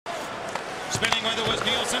Spinning with it was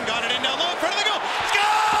Nielsen. Got it in down low in front of the goal.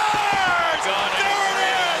 Scores! There it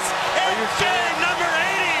is! It's game number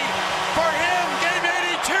 80 for him. Game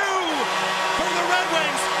 82 for the Red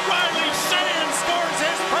Wings. Riley Sheahan scores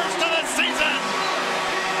his first of the season.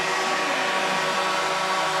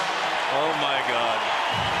 Oh my God.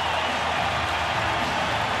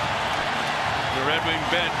 The Red Wing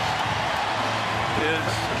bench is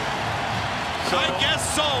I guess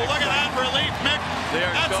so. Look at that relief, Mick.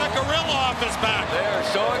 That's a gorilla off his back. They are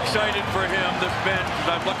so excited for him, this bench, as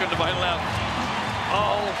I'm looking to my left.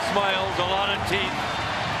 All smiles, a lot of teeth,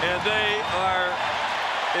 and they are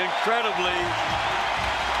incredibly,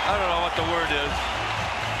 I don't know what the word is,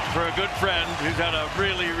 for a good friend who's had a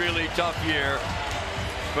really, really tough year,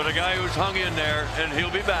 but a guy who's hung in there, and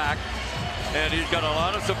he'll be back, and he's got a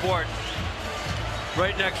lot of support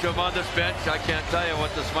right next to him on this bench. I can't tell you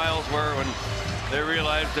what the smiles were when they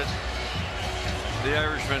realized that the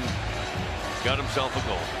Irishman got himself a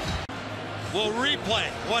goal. We'll replay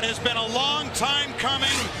what has been a long time coming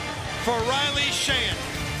for Riley Sheahan.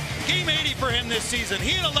 Game 80 for him this season.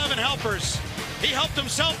 He had 11 helpers. He helped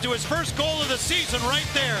himself to his first goal of the season right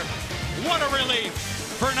there. What a relief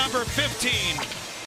for number 15.